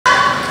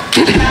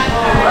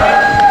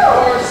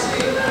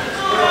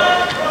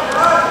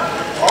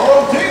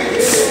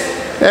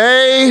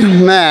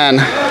Amen.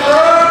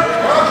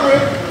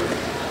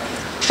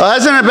 Well,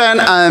 hasn't it been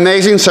an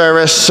amazing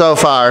service so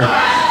far?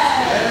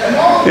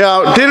 You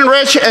know, didn't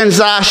Rich and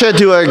Zasha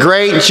do a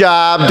great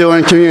job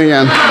doing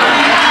communion?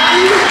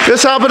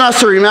 Just helping us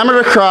to remember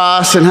the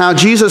cross and how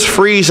Jesus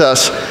frees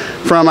us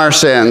from our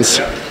sins.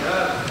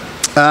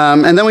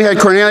 And then we had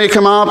Cornelia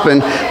come up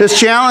and just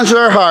challenge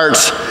our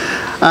hearts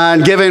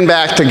on giving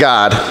back to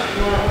God.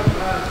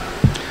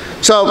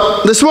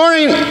 So this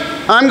morning,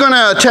 I'm going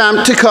to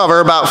attempt to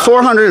cover about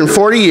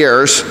 440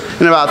 years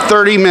in about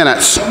 30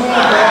 minutes. You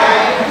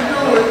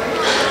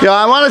know,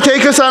 I want to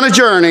take us on a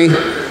journey,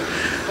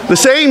 the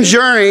same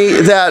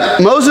journey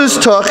that Moses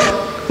took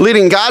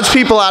leading God's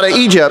people out of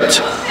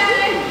Egypt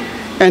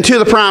and to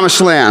the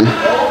Promised Land.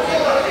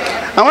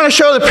 I want to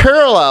show the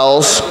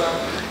parallels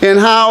in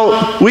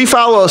how we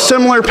follow a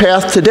similar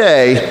path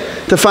today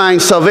to find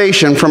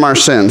salvation from our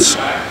sins.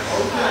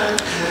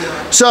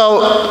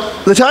 So,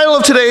 the title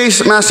of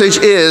today's message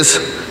is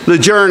The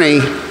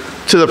Journey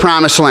to the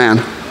Promised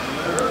Land.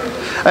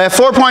 I have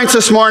 4 points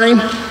this morning.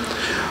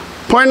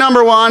 Point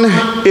number 1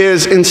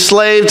 is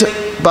enslaved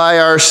by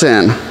our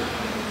sin.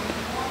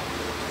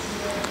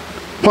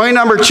 Point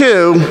number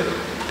 2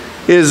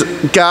 is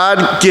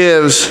God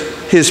gives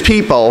his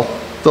people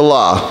the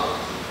law.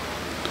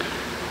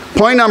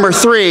 Point number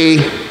 3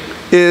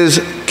 is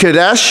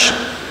Kadesh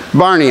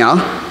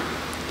Barnea.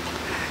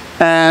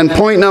 And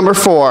point number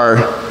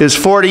 4 is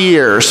 40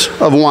 years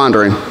of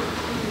wandering.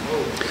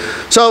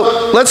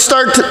 So let's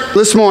start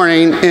this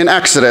morning in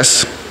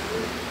Exodus.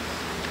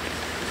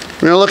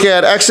 We're going to look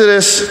at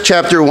Exodus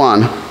chapter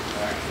 1,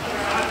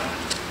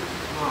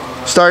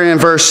 starting in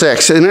verse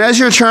 6. And as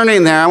you're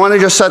turning there, I want to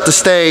just set the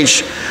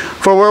stage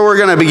for where we're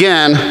going to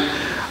begin.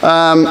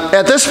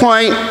 At this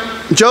point,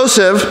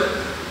 Joseph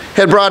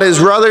had brought his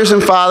brothers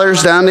and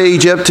fathers down to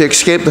Egypt to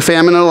escape the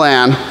famine of the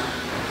land.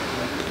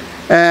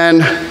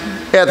 And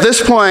at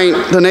this point,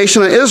 the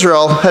nation of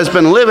Israel has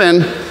been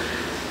living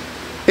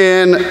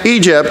in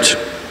Egypt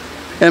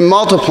and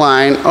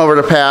multiplying over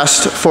the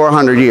past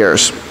 400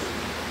 years.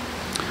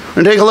 We're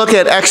going to take a look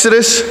at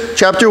Exodus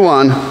chapter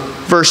 1,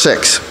 verse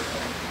 6.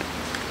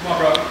 Come on,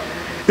 bro.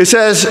 It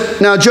says,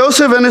 "Now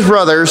Joseph and his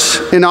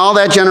brothers in all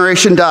that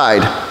generation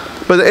died,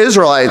 but the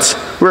Israelites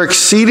were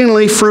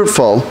exceedingly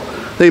fruitful.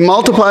 They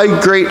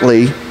multiplied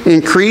greatly,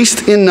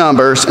 increased in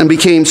numbers, and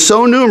became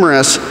so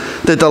numerous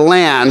that the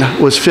land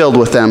was filled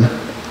with them.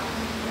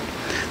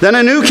 Then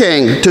a new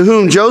king, to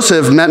whom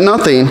Joseph meant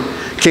nothing,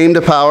 came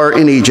to power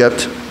in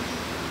Egypt.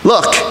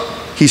 'Look,'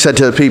 he said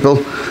to the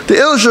people,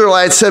 'the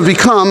Israelites have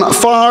become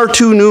far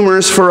too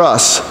numerous for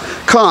us.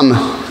 Come,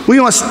 we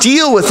must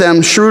deal with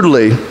them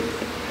shrewdly,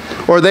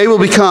 or they will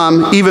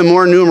become even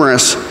more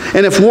numerous.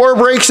 And if war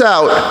breaks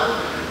out,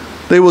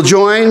 they will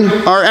join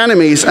our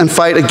enemies and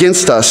fight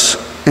against us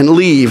and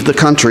leave the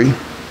country.'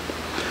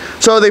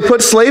 So they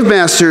put slave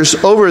masters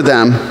over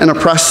them and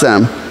oppressed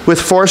them with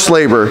forced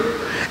labor,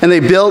 and they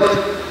built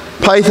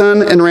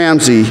Pithom and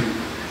Ramsey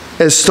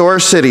as store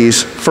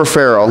cities for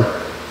Pharaoh.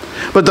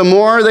 But the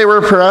more they were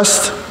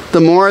oppressed, the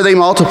more they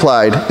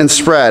multiplied and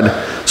spread.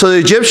 So the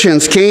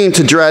Egyptians came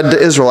to dread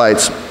the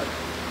Israelites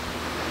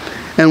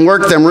and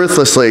worked them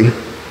ruthlessly.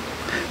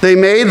 They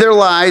made their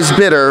lives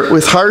bitter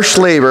with harsh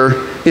labor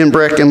in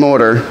brick and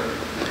mortar,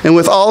 and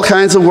with all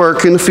kinds of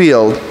work in the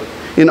field.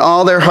 In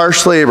all their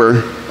harsh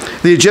labor,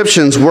 the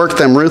Egyptians worked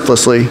them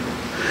ruthlessly.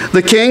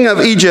 The king of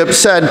Egypt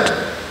said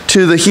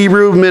to the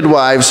Hebrew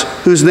midwives,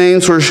 whose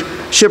names were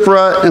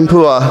Shiphrah and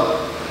Puah,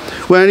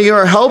 'When you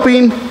are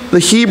helping the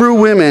Hebrew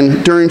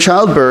women during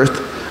childbirth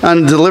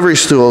on delivery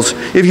stools,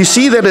 if you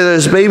see that it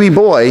is baby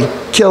boy,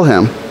 kill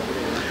him.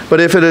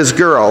 But if it is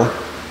girl,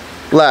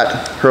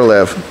 let her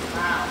live.'"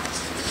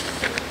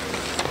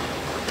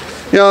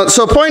 You know,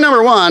 so point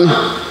number 1,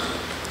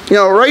 you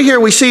know, right here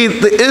we see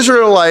the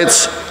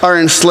Israelites are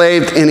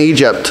enslaved in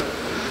Egypt,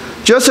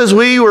 just as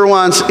we were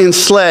once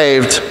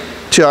enslaved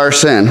to our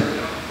sin.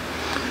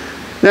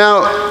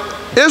 Now,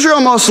 Israel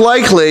most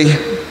likely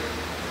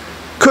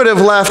could have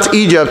left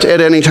Egypt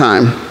at any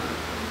time.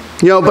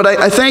 You know, but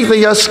I think they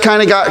just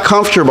kind of got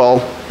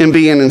comfortable in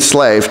being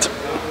enslaved.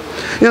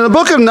 You know, the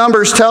book of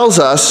Numbers tells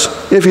us,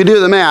 if you do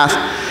the math,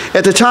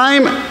 at the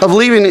time of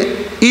leaving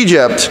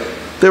Egypt,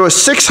 there was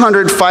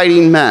 600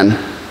 fighting men.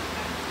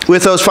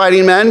 With those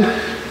fighting men,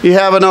 you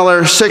have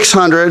another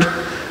 600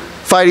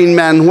 fighting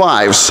men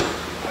wives.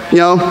 You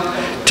know,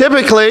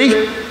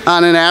 typically,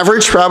 on an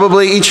average,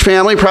 probably each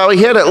family probably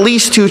had at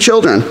least 2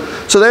 children.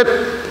 So that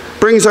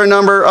brings our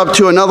number up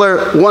to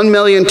another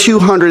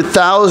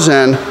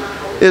 1,200,000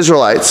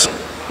 Israelites.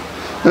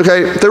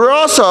 Okay, there were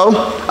also,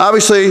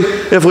 obviously,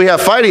 if we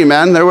have fighting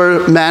men, there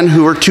were men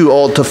who were too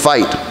old to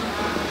fight.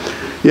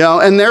 You know,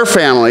 and their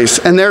families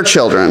and their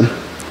children.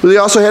 We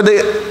also had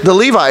the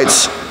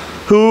Levites,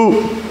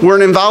 who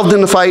weren't involved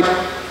in the fight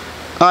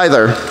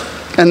either,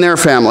 and their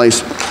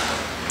families.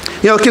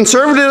 You know,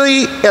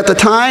 conservatively, at the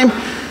time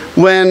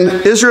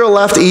when Israel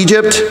left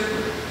Egypt,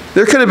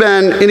 there could have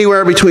been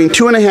anywhere between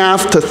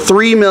 2.5 to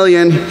 3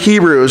 million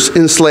Hebrews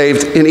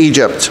enslaved in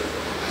Egypt.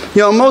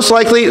 You know, most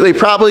likely, they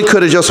probably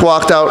could have just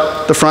walked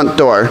out the front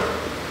door.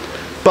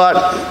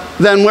 but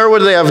then where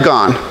would they have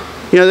gone?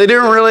 You know, they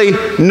didn't really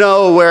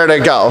know where to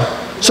go.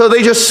 So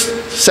they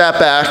just sat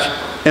back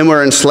and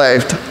were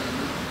enslaved.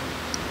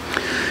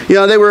 You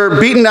know, they were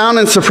beaten down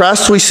and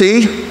suppressed, we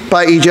see,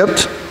 by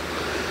Egypt.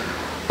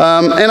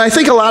 And I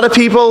think a lot of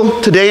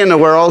people today in the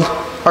world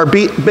are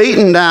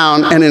beaten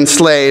down and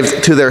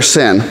enslaved to their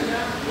sin.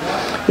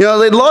 You know,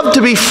 they'd love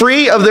to be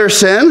free of their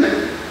sin,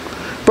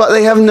 but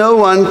they have no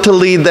one to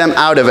lead them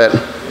out of it.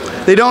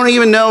 They don't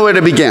even know where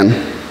to begin.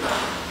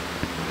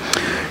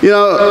 You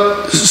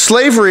know,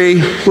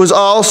 slavery was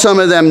all some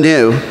of them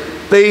knew.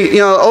 They, you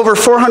know, over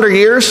 400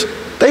 years,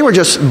 they were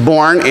just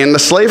born into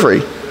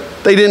slavery.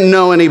 They didn't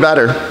know any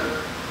better.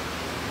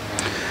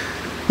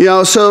 You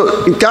know,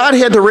 so God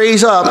had to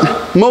raise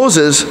up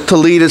Moses to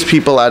lead his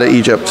people out of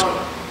Egypt.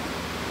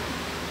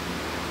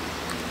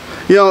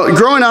 You know,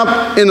 growing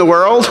up in the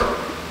world,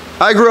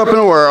 I grew up in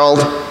a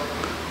world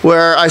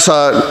where I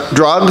saw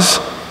drugs,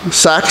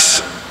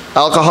 sex,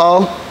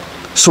 alcohol,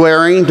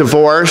 swearing,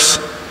 divorce,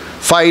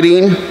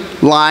 fighting,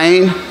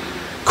 lying,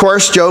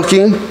 coarse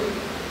joking.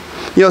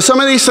 You know, some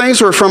of these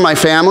things were from my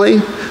family.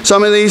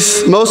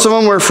 Most of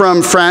them were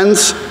from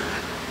friends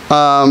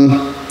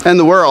and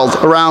the world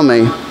around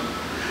me.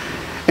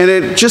 And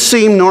it just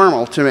seemed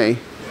normal to me.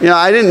 You know,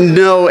 I didn't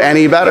know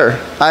any better.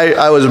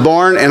 I was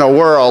born in a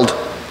world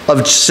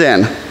of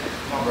sin.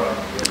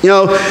 You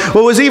know,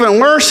 what was even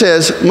worse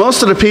is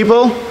most of the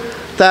people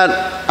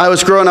that I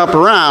was growing up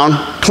around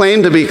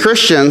claimed to be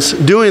Christians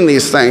doing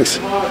these things.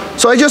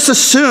 So I just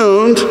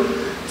assumed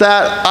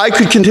that I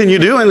could continue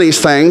doing these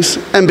things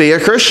and be a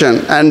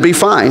Christian and be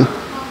fine.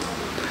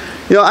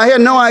 You know, I had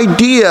no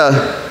idea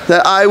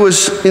that I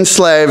was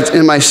enslaved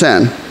in my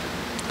sin.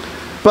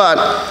 But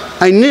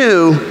I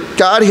knew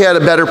God had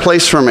a better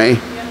place for me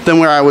than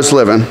where I was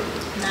living.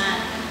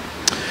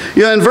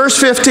 You know, in verse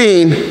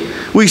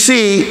 15, we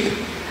see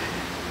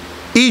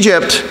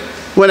Egypt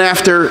went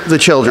after the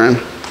children.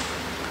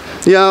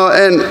 You know,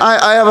 and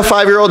I have a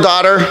 5-year-old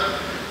daughter.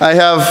 I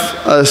have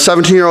a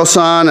 17-year-old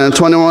son and a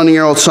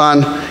 21-year-old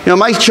son. You know,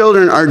 my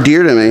children are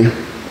dear to me.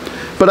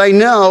 But I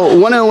know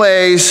one of the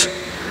ways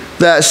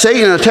that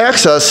Satan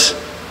attacks us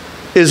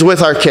is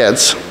with our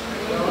kids.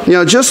 You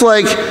know, just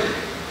like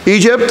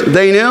Egypt,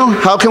 they knew,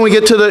 how can we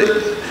get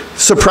to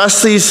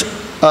suppress these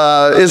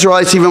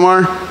Israelites even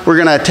more? We're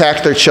going to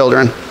attack their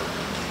children.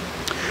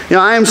 You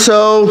know, I am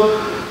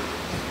so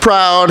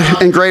proud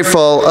and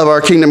grateful of our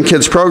Kingdom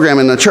Kids program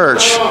in the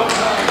church.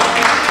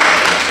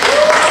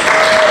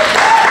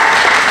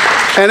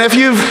 And if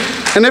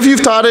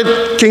you've taught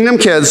it Kingdom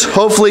Kids,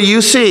 hopefully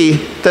you see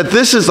that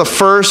this is the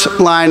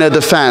first line of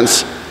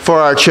defense for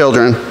our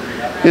children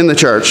in the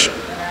church.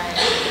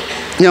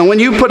 You know, when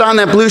you put on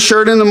that blue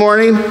shirt in the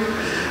morning,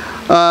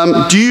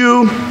 do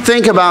you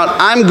think about,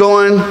 I'm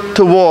going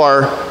to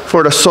war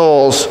for the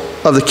souls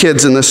of the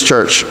kids in this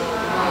church?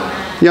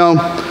 You know,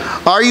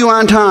 are you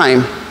on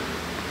time?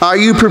 Are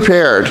you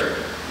prepared?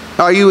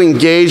 Are you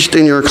engaged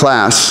in your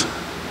class?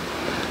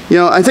 You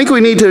know, I think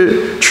we need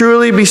to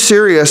truly be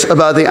serious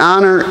about the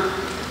honor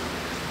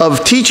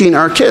of teaching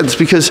our kids,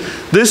 because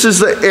this is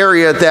the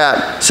area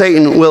that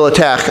Satan will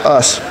attack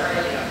us.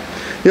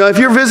 You know, if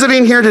you're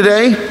visiting here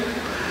today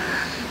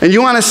and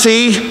you want to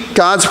see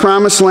God's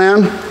promised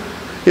land,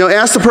 you know,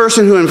 ask the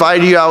person who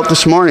invited you out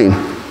this morning.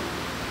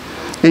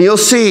 And you'll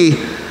see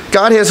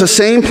God has the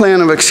same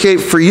plan of escape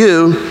for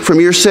you from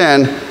your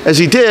sin as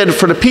he did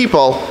for the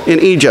people in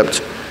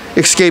Egypt,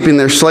 escaping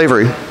their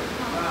slavery.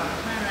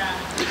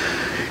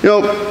 You know,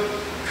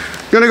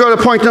 I'm going to go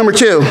to point number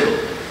 2.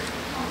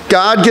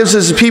 God gives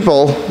his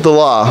people the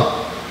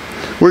law.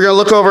 We're going to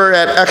look over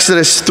at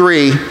Exodus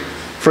 3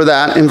 for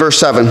that in verse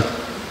 7.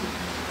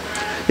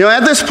 You know,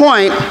 at this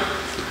point,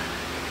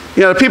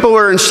 you know, the people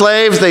were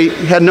enslaved. They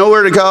had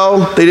nowhere to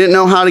go. They didn't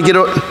know how to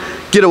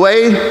get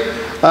away.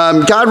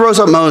 God rose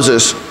up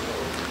Moses.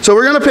 So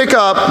we're going to pick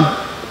up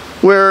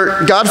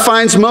where God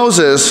finds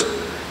Moses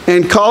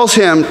and calls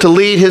him to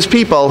lead his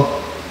people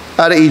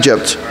out of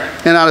Egypt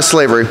and out of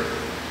slavery.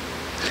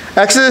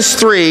 Exodus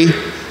 3,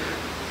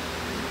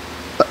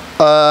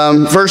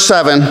 verse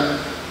 7,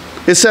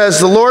 it says,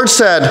 "The Lord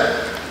said,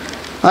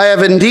 I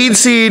have indeed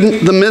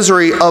seen the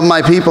misery of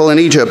my people in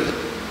Egypt.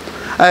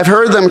 I have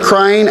heard them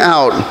crying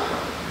out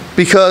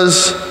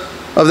because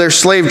of their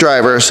slave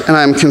drivers, and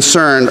I am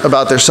concerned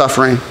about their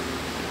suffering.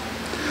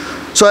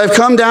 So I have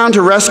come down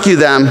to rescue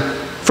them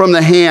from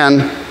the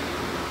hand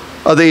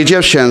of the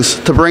Egyptians,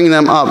 to bring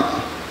them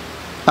up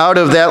out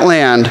of that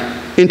land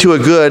into a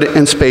good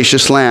and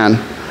spacious land,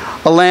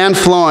 a land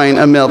flowing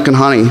of milk and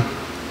honey,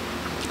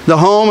 the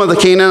home of the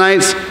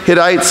Canaanites,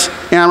 Hittites,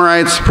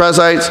 Amorites,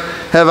 Perizzites,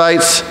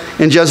 Hivites,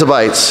 and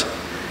Jebusites.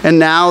 And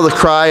now the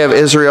cry of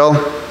Israel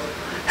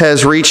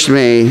has reached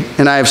me,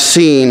 and I have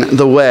seen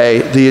the way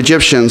the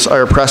Egyptians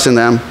are oppressing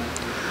them.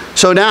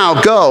 So now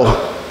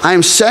go, I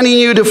am sending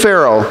you to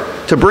Pharaoh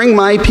to bring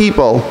my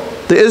people,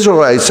 the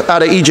Israelites,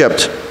 out of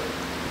Egypt."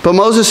 But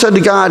Moses said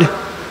to God,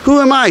 "Who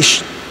am I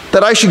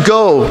that I should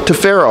go to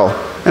Pharaoh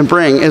and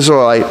bring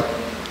Israelite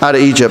out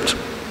of Egypt?"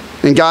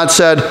 And God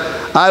said,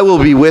 "I will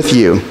be with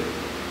you,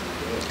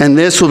 and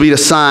this will be the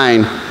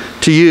sign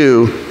to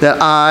you that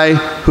I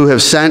who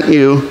have sent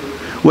you,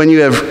 when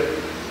you have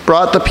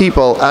brought the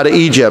people out of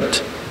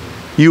Egypt,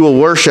 you will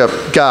worship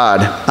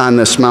God on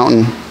this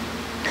mountain."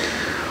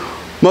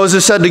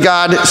 Moses said to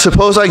God,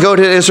 "Suppose I go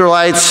to the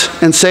Israelites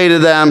and say to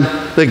them,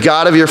 'The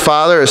God of your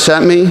father has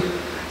sent me,'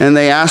 and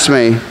they ask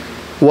me,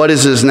 'What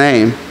is his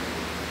name?'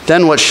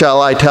 Then what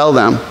shall I tell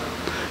them?"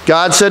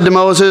 God said to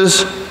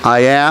Moses, "I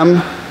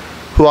am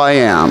who I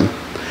am.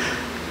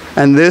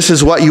 And this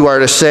is what you are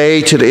to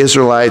say to the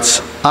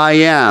Israelites, 'I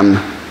am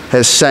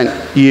has sent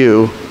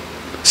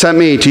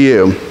me to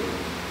you.'"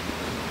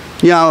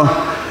 You know,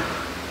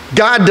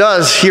 God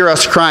does hear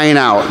us crying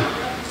out.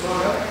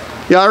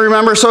 You know, I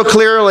remember so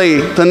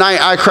clearly the night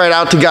I cried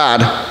out to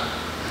God.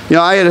 You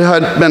know, I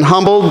had been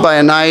humbled by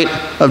a night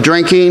of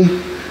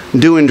drinking,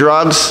 doing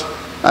drugs.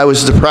 I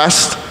was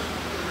depressed.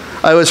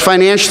 I was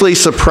financially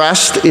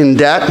suppressed in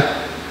debt.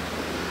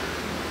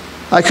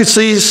 I could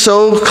see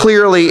so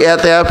clearly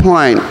at that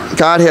point,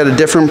 God had a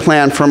different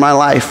plan for my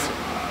life.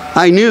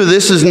 I knew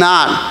this is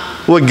not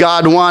what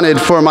God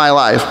wanted for my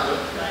life.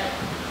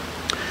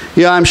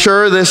 Yeah, I'm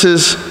sure this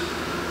is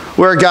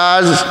where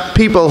God's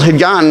people had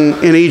gotten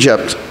in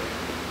Egypt.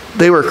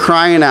 They were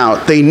crying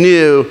out. They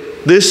knew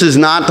this is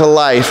not the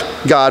life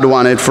God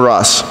wanted for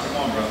us.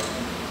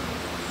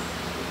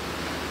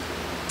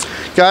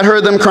 God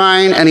heard them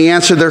crying, and he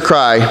answered their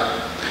cry.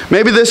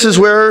 Maybe this is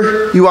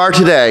where you are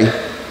today.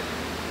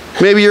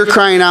 Maybe you're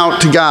crying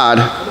out to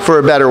God for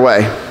a better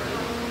way.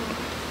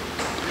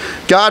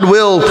 God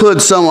will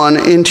put someone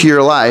into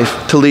your life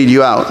to lead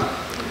you out.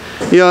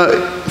 You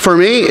know, for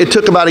me, it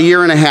took about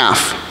 1.5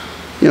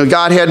 years. You know,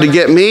 God had to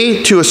get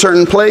me to a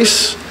certain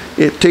place.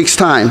 It takes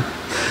time.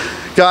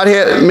 God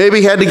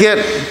maybe had to get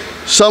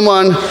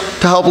someone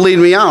to help lead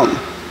me out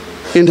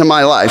into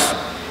my life.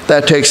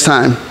 That takes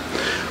time.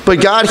 But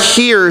God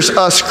hears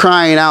us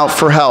crying out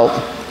for help,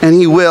 and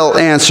he will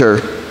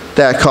answer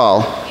that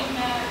call.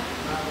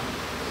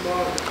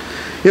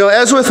 You know,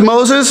 as with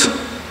Moses,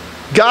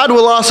 God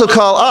will also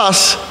call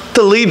us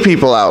to lead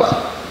people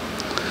out.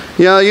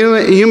 You know,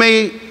 you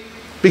may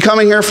be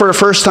coming here for the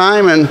first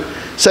time and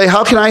say,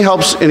 "How can I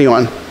help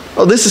anyone?"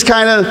 Well, this is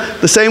kind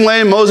of the same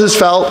way Moses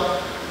felt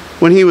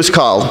when he was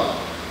called.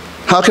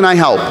 How can I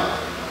help?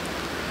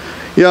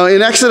 You know,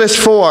 in Exodus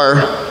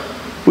 4,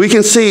 we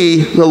can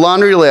see the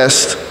laundry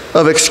list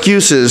of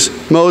excuses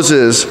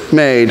Moses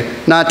made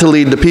not to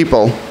lead the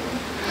people.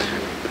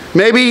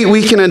 Maybe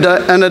we can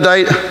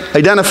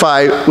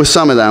identify with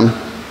some of them.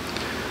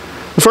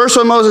 The first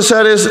one Moses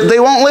said is, "They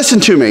won't listen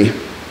to me."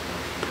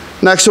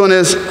 Next one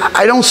is,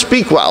 "I don't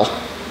speak well."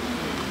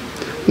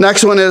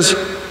 Next one is,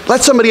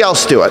 "Let somebody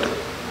else do it."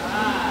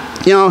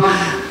 You know,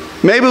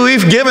 maybe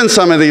we've given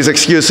some of these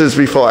excuses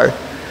before.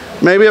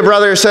 Maybe a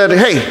brother said,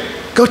 "Hey,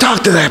 go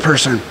talk to that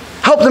person.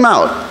 Help them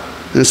out."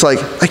 And it's like,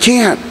 "I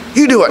can't.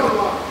 You do it."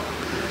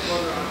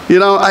 You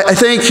know, I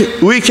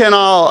think we can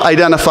all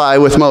identify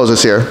with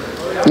Moses here.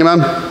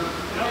 Amen?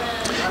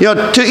 You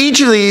know, to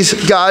each of these,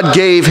 God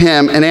gave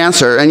him an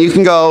answer. And you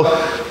can go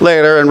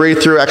later and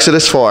read through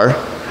Exodus 4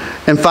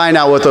 and find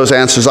out what those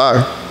answers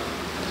are.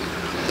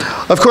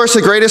 Of course,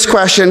 the greatest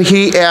question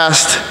he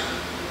asked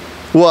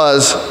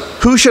was,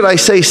 "Who should I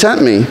say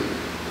sent me?"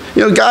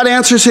 You know, God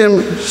answers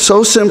him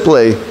so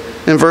simply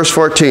in verse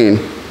 14.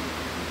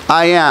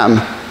 "I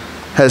am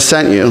has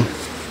sent you."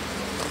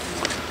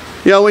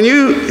 You know, when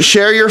you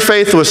share your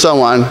faith with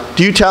someone,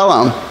 do you tell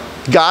them,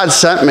 "God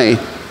sent me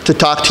to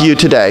talk to you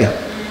today"?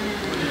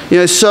 You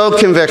know, it's so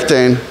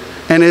convicting,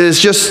 and it is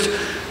just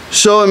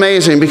so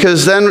amazing,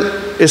 because then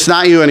it's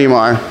not you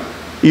anymore.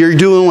 You're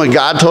doing what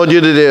God told you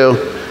to do,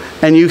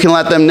 and you can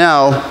let them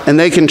know, and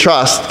they can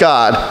trust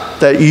God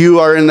that you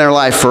are in their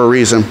life for a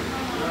reason.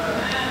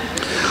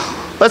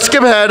 Let's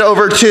skip ahead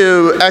over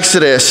to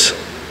Exodus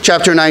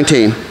chapter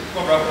 19.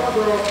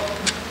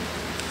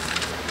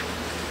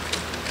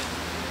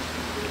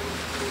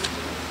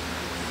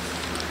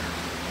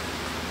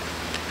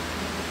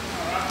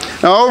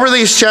 Now, over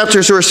these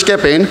chapters we're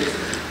skipping,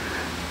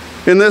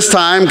 in this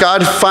time,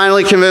 God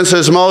finally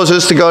convinces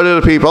Moses to go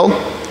to the people,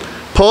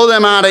 pull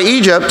them out of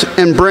Egypt,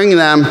 and bring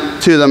them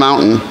to the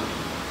mountain.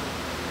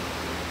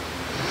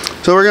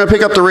 So we're going to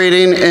pick up the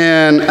reading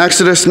in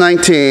Exodus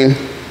 19,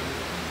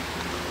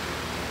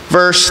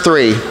 verse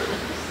 3.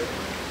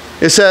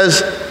 It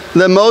says,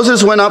 "Then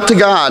Moses went up to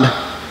God,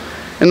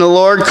 and the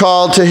Lord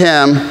called to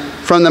him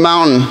from the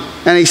mountain.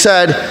 And he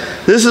said,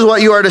 'This is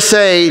what you are to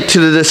say to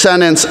the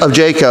descendants of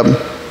Jacob,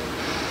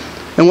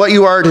 and what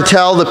you are to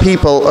tell the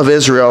people of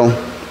Israel.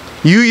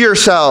 You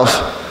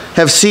yourself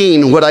have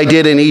seen what I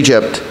did in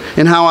Egypt,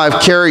 and how I've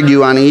carried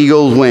you on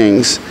eagle's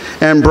wings,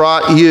 and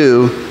brought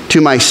you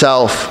to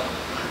myself.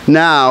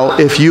 Now,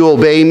 if you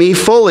obey me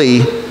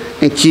fully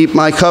and keep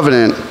my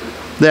covenant,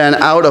 then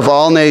out of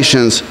all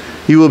nations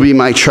you will be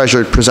my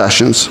treasured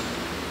possessions.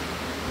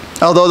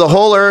 Although the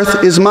whole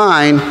earth is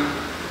mine,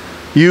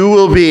 you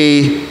will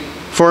be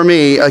for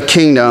me a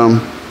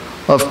kingdom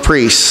of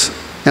priests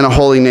and a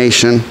holy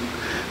nation.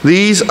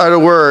 These are the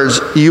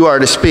words you are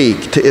to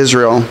speak to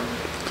Israel.'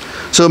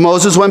 So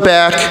Moses went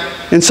back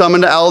and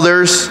summoned the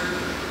elders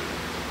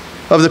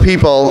of the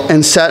people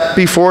and set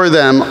before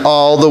them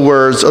all the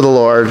words of the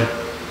Lord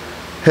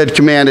had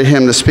commanded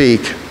him to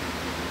speak.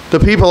 The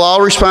people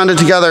all responded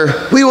together,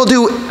 "We will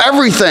do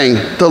everything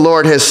the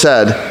Lord has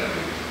said."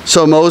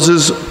 So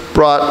Moses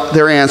brought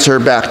their answer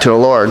back to the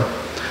Lord.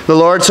 The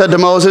Lord said to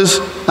Moses,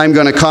 "I'm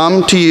going to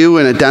come to you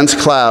in a dense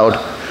cloud,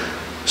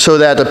 so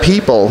that the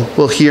people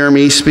will hear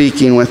me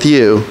speaking with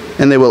you,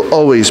 and they will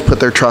always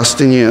put their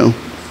trust in you."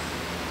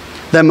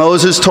 Then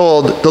Moses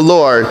told the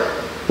Lord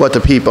what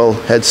the people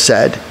had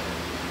said.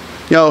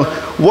 You know,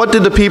 what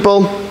did the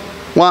people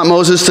want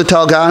Moses to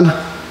tell God?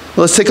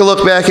 Let's take a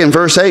look back in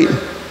verse 8.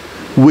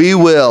 We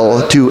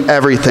will do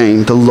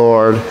everything the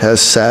Lord has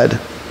said.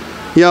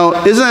 You know,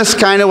 isn't this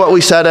kind of what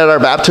we said at our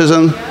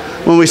baptism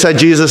when we said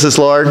Jesus is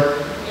Lord?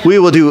 We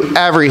will do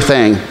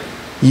everything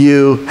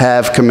you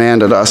have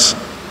commanded us.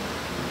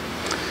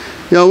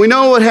 You know, we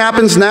know what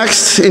happens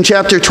next in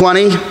chapter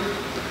 20.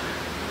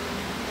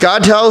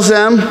 God tells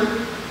them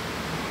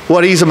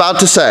what he's about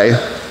to say,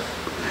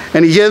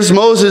 and he gives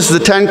Moses the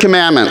 10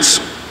 Commandments.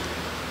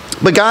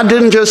 But God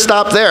didn't just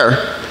stop there.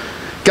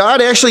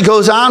 God actually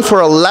goes on for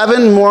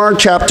 11 more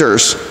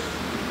chapters,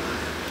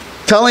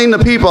 telling the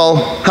people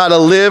how to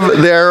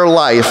live their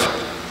life.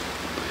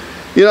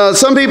 You know,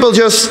 some people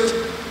just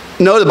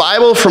know the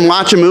Bible from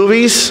watching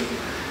movies.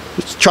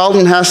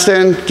 Charlton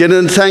Heston,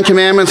 getting the 10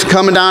 Commandments,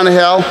 coming down the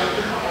hill.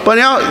 But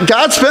you know,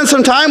 God spent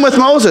some time with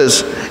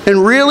Moses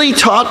and really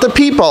taught the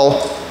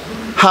people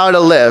how to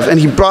live. And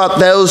he brought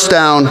those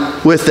down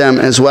with them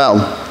as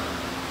well.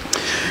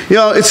 You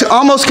know, it's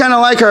almost kind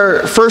of like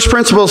our First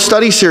Principles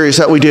study series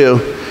that we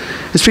do,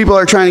 as people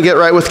are trying to get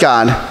right with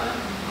God.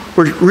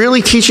 We're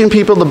really teaching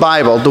people the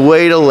Bible, the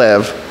way to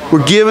live.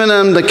 We're giving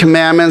them the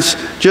commandments,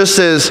 just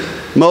as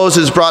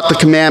Moses brought the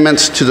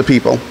commandments to the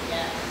people.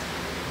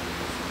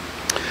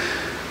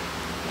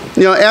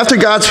 You know, after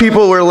God's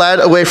people were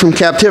led away from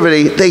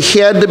captivity, they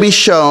had to be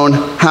shown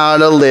how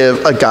to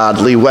live a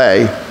godly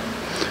way.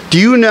 Do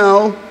you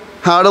know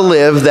how to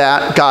live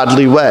that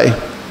godly way?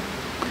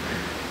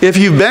 If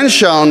you've been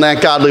shown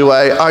that godly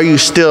way, are you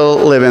still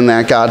living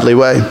that godly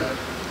way?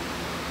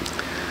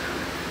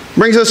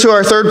 Brings us to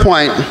our third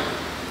point,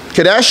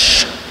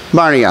 Kadesh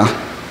Barnea.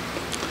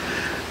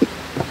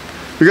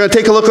 We're going to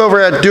take a look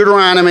over at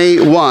Deuteronomy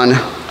 1,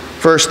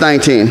 verse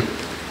 19.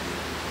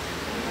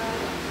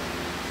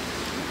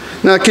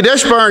 Now,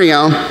 Kadesh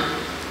Barnea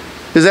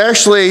is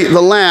actually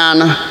the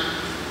land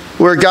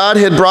where God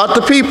had brought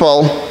the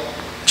people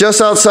just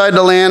outside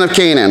the land of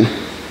Canaan.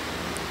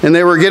 And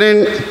they were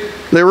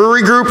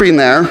regrouping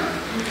there,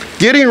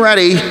 getting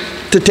ready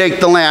to take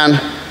the land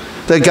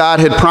that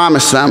God had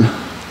promised them.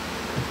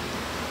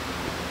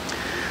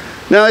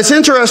 Now, it's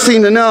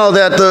interesting to know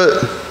that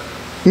the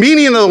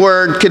meaning of the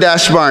word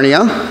Kadesh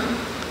Barnea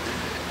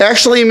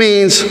actually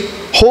means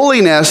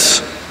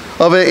holiness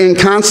of an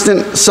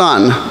inconstant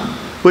sun,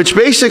 which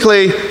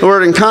basically, the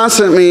word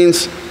inconstant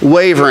means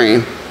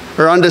wavering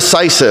or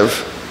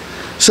undecisive.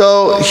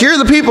 So here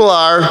the people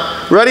are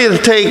ready to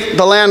take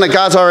the land that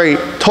God's already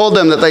told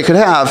them that they could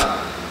have,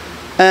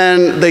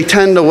 and they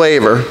tend to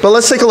waver. But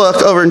let's take a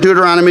look over in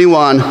Deuteronomy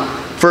 1,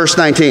 verse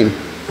 19.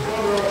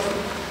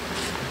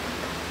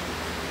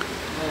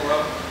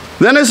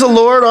 Then as the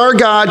Lord our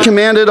God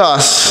commanded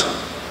us,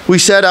 we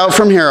set out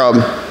from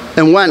Horeb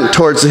and went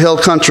towards the hill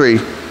country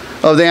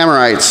of the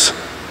Amorites,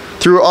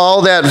 through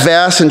all that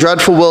vast and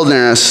dreadful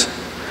wilderness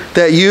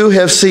that you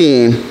have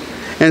seen,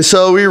 and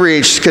so we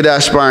reached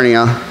Kadesh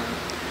Barnea.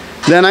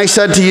 Then I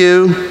said to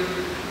you,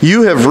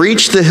 you have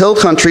reached the hill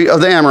country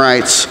of the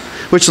Amorites,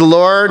 which the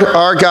Lord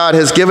our God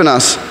has given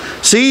us.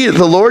 See,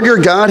 the Lord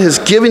your God has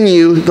given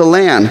you the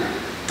land.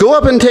 Go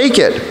up and take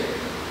it.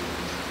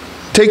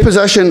 Take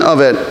possession of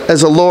it,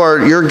 as the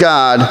Lord your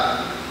God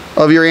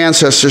of your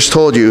ancestors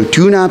told you.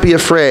 Do not be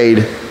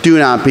afraid. Do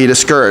not be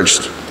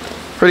discouraged.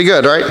 Pretty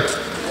good, right?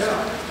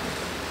 Yeah.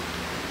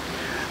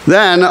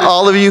 Then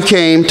all of you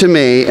came to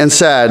me and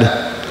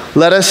said,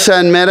 let us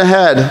send men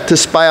ahead to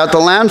spy out the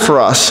land for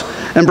us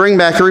and bring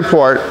back a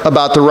report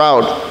about the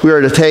route we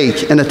are to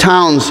take and the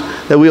towns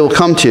that we will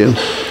come to.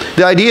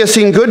 The idea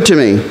seemed good to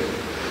me.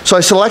 So I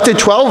selected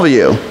 12 of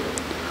you,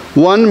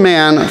 one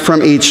man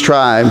from each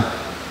tribe.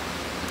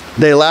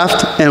 They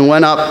left and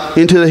went up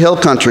into the hill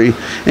country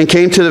and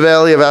came to the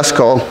valley of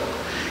Eshcol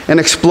and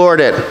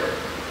explored it.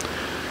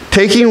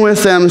 Taking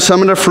with them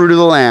some of the fruit of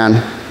the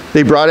land,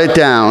 they brought it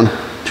down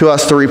to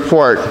us to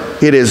report,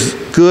 it is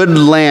good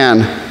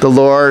land the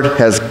Lord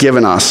has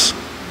given us.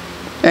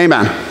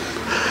 Amen.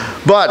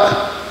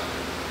 But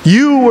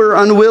you were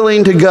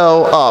unwilling to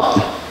go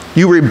up.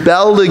 You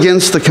rebelled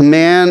against the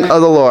command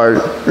of the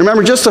Lord.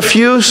 Remember, just a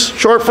few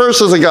short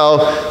verses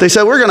ago, they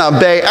said, we're going to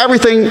obey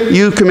everything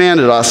you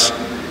commanded us.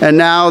 And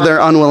now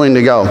they're unwilling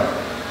to go.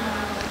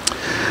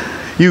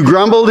 You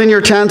grumbled in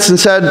your tents and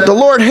said, the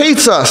Lord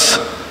hates us.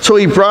 So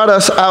he brought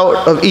us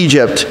out of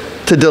Egypt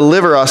to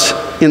deliver us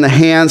in the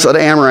hands of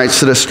the Amorites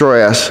to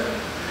destroy us.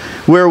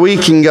 Where we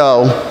can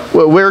go?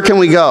 Where can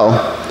we go?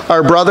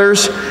 Our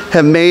brothers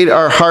have made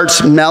our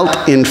hearts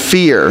melt in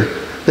fear.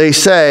 They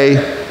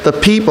say, the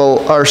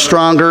people are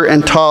stronger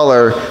and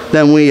taller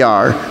than we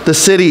are. The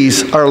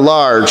cities are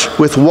large,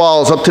 with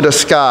walls up to the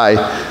sky.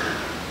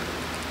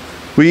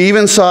 We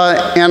even saw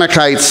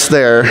Anakites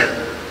there.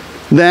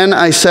 Then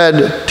I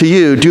said to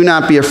you, do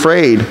not be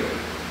afraid.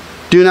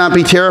 Do not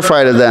be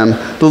terrified of them.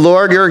 The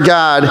Lord your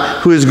God,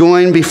 who is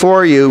going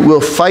before you,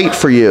 will fight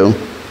for you,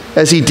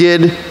 as he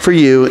did for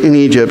you in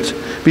Egypt,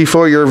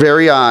 before your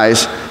very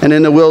eyes and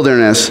in the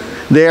wilderness.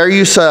 There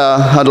you saw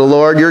how the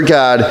Lord your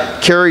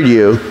God carried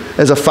you,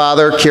 as a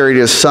father carried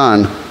his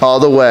son, all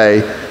the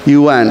way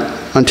you went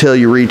until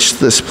you reached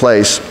this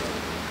place.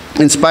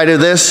 In spite of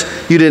this,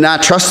 you did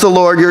not trust the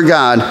Lord your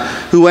God,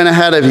 who went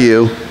ahead of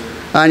you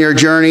on your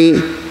journey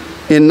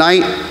in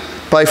night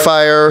by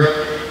fire,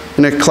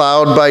 in a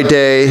cloud by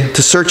day,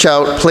 to search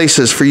out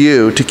places for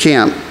you to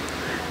camp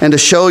and to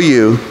show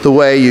you the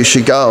way you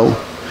should go.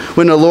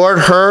 When the Lord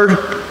heard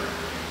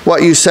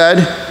what you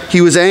said, he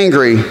was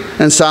angry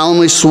and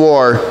solemnly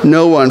swore,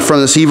 no one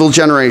from this evil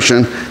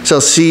generation shall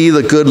see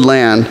the good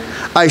land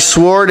I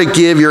swore to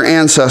give your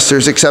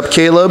ancestors, except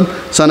Caleb,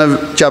 son of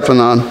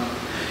Jephunneh.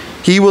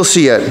 He will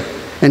see it,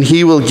 and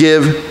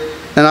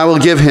I will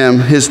give him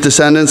his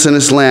descendants in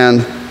his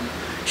land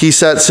he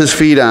sets his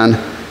feet on,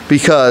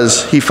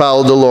 because he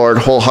followed the Lord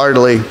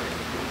wholeheartedly.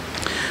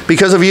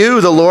 Because of you,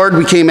 the Lord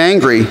became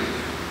angry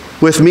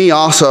with me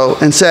also,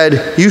 and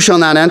said, you shall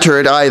not enter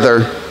it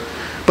either.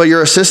 But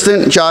your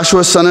assistant,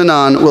 Joshua son of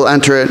Nun, will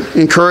enter it.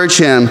 Encourage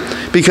him,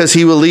 because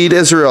he will lead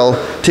Israel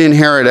to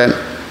inherit it.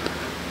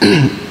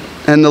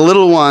 And the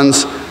little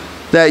ones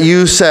that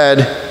you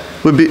said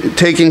would be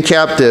taken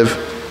captive,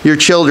 your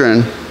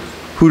children,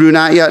 who do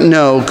not yet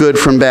know good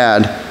from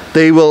bad,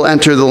 they will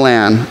enter the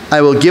land.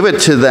 I will give it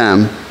to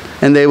them,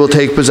 and they will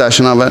take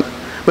possession of it.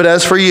 But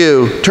as for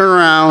you, turn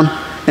around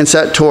and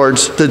set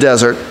towards the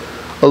desert,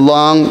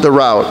 along the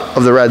route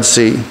of the Red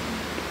Sea. You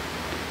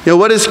know,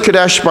 what is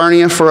Kadesh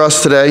Barnea for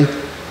us today?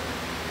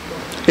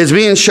 It's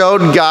being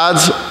showed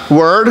God's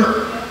word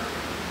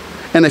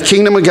and the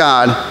kingdom of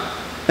God,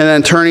 and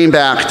then turning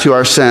back to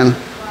our sin.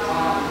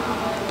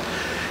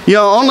 You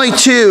know, only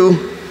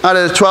 2 out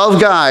of the 12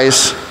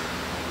 guys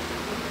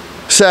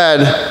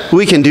said,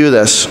 we can do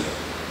this.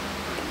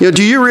 You know,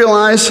 do you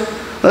realize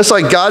that's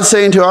like God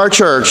saying to our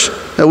church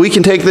that we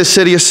can take this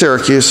city of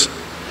Syracuse,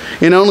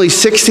 and only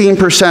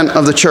 16%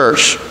 of the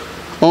church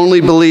only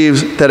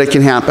believes that it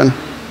can happen.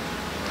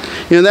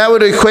 You know, that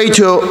would equate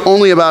to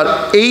only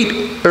about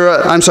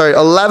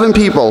 11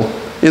 people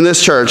in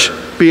this church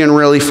being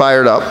really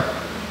fired up.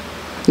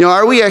 You know,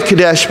 are we at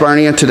Kadesh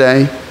Barnea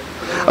today?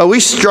 Are we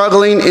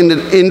struggling in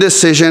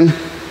indecision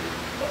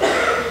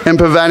and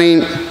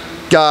preventing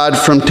God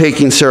from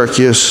taking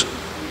Syracuse?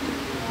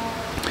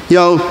 You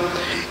know,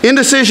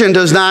 indecision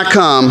does not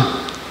come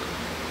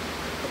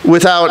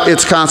without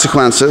its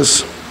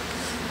consequences.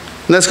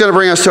 And that's going to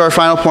bring us to our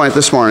final point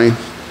this morning.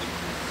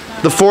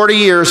 The 40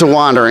 years of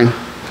wandering.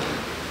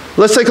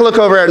 Let's take a look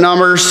over at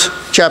Numbers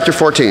chapter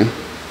 14.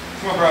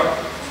 Come on,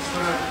 bro.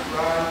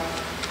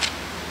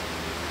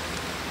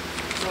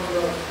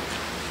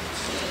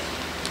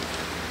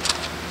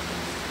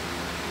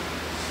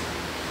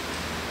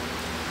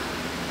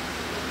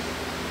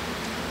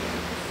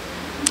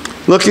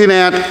 Looking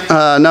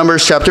at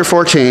Numbers chapter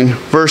 14,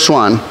 verse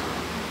 1,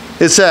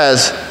 it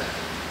says,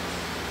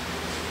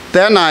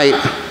 that night,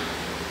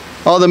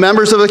 all the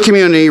members of the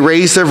community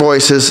raised their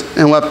voices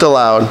and wept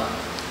aloud.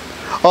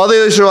 All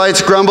the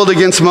Israelites grumbled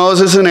against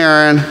Moses and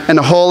Aaron, and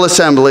the whole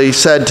assembly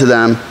said to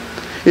them,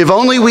 if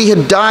only we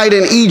had died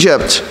in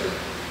Egypt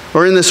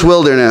or in this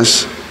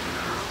wilderness.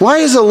 Why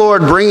is the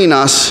Lord bringing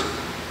us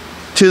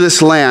to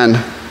this land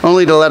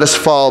only to let us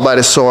fall by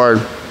the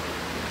sword?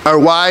 Our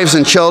wives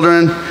and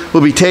children will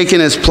be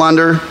taken as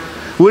plunder.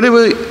 Wouldn't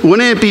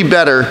it be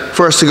better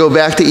for us to go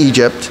back to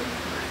Egypt?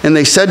 And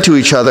they said to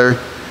each other,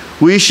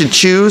 we should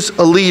choose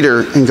a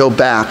leader and go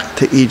back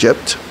to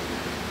Egypt.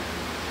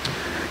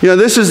 You know,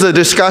 this is the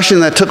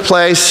discussion that took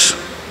place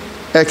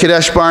at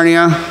Kadesh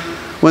Barnea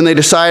when they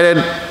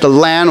decided the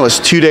land was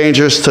too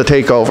dangerous to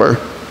take over,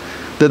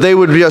 that they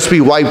would just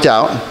be wiped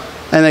out.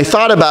 And they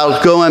thought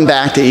about going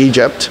back to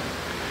Egypt.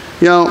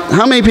 You know,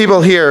 how many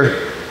people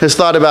here has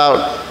thought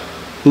about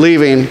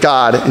leaving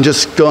God and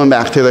just going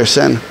back to their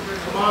sin?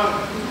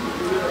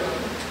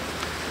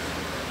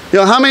 You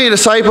know, how many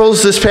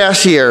disciples this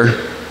past year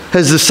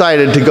has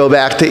decided to go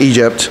back to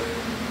Egypt,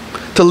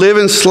 to live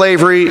in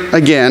slavery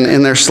again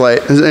in their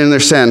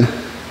sin?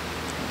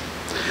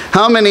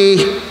 How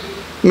many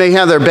may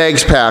have their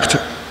bags packed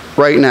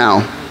right now?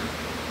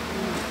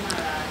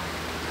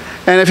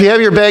 And if you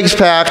have your bags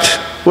packed,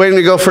 waiting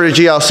to go for the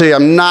GLC,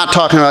 I'm not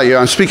talking about you.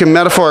 I'm speaking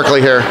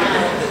metaphorically here.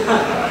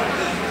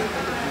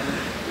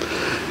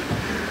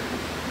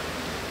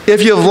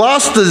 If you've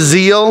lost the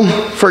zeal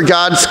for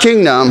God's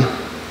kingdom,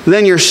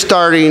 then you're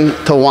starting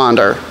to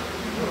wander.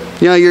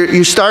 You know,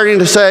 you're starting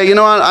to say, you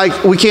know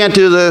what, we can't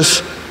do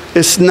this.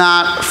 It's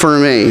not for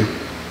me.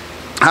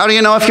 How do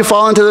you know if you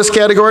fall into this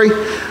category?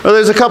 Well,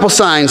 there's a couple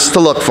signs to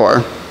look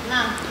for.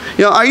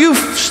 You know, are you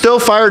still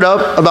fired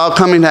up about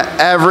coming to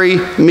every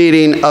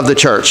meeting of the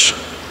church?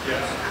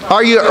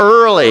 Are you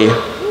early?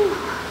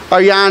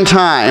 Are you on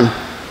time?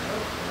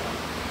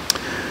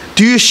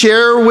 Do you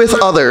share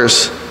with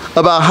others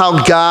about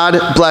how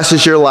God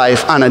blesses your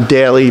life on a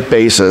daily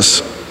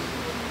basis?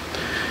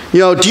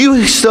 Do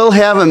you still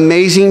have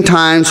amazing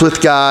times with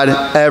God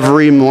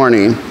every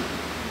morning?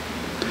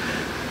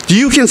 Do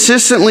you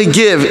consistently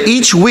give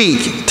each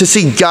week to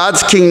see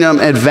God's kingdom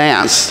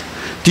advance?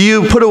 Do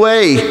you put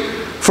away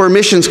for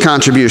missions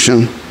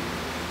contribution?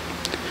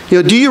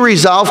 Do you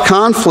resolve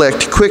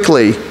conflict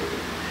quickly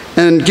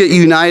and get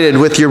united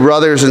with your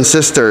brothers and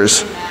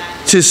sisters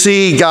to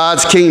see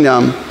God's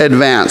kingdom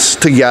advance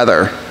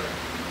together?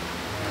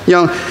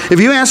 If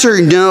you answer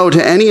no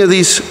to any of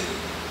these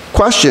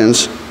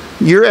questions,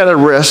 you're at a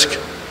risk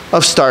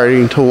of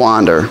starting to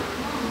wander.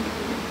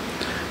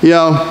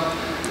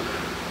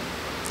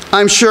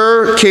 I'm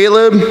sure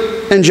Caleb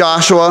and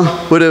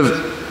Joshua would have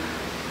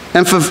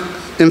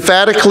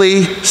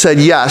emphatically said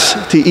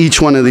yes to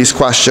each one of these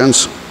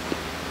questions.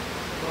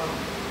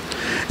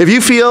 If you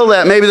feel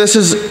that maybe this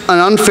is an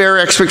unfair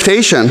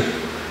expectation,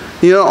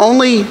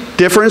 only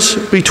difference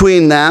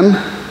between them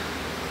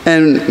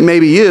and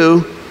maybe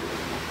you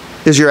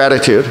is your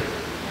attitude.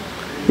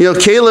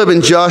 Caleb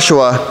and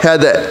Joshua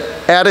had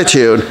the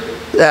attitude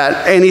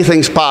that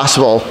anything's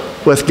possible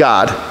with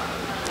God.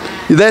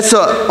 That's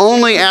the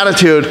only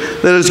attitude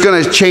that is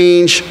going to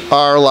change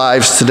our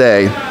lives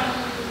today.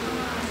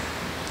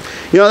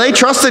 They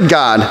trusted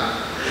God.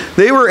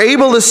 They were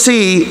able to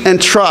see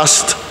and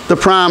trust the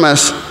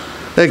promise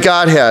that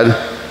God had.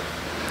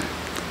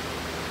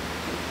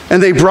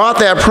 And they brought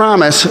that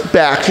promise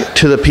back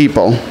to the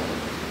people.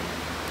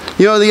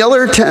 The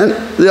other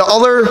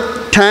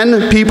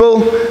 10 people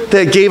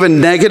that gave a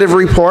negative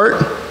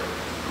report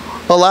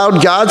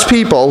allowed God's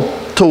people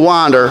to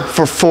wander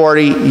for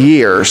 40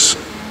 years.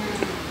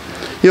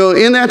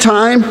 In that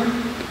time,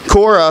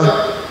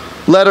 Korah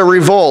led a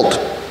revolt,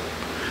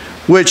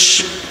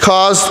 which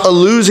caused a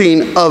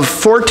losing of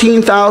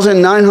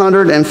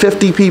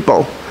 14,950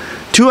 people.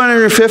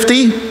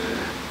 250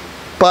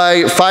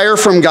 by fire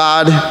from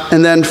God,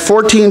 and then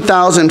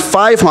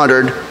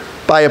 14,500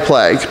 by a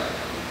plague.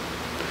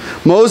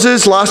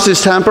 Moses lost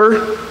his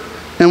temper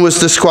and was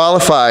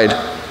disqualified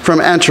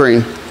from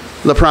entering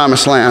the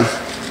promised land.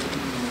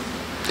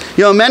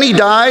 Many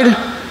died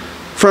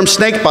from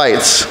snake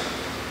bites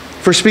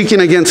for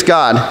speaking against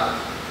God.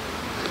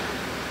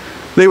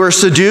 They were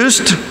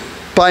seduced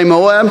by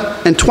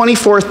Moab, and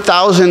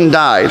 24,000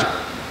 died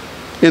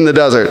in the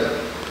desert.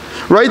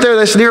 Right there,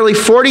 that's nearly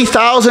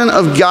 40,000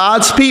 of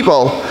God's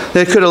people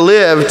that could have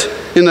lived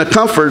in the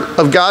comfort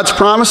of God's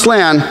promised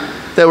land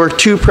that were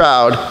too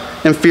proud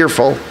and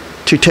fearful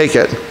to take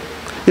it.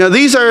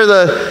 These are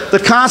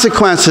the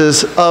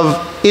consequences of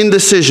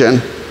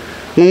indecision.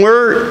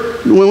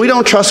 When we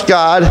don't trust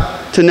God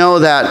to know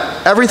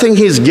that everything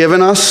He's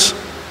given us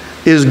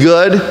is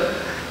good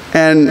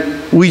and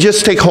we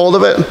just take hold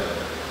of it,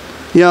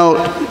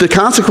 the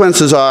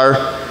consequences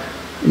are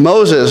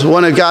Moses,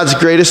 one of God's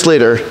greatest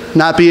leaders,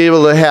 not being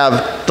able to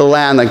have the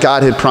land that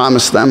God had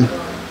promised them.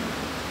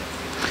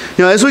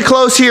 As we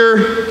close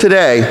here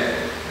today,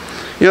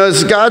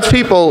 as God's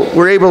people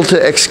were able to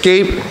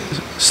escape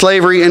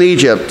slavery in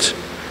Egypt,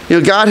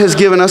 God has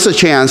given us a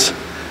chance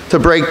to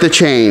break the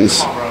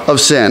chains of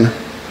sin.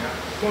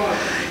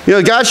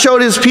 God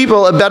showed His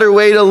people a better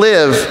way to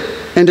live,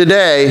 and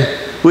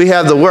today we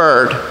have the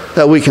Word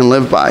that we can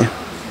live by.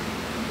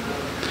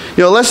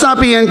 Let's not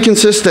be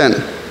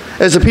inconsistent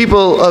as the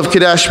people of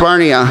Kadesh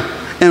Barnea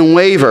and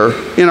waver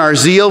in our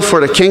zeal for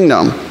the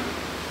kingdom.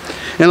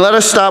 And let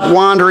us stop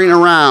wandering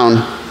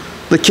around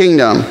the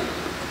kingdom.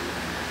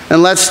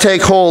 And let's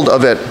take hold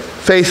of it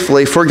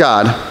faithfully for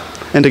God.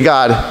 And to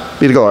God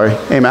be the glory.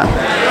 Amen.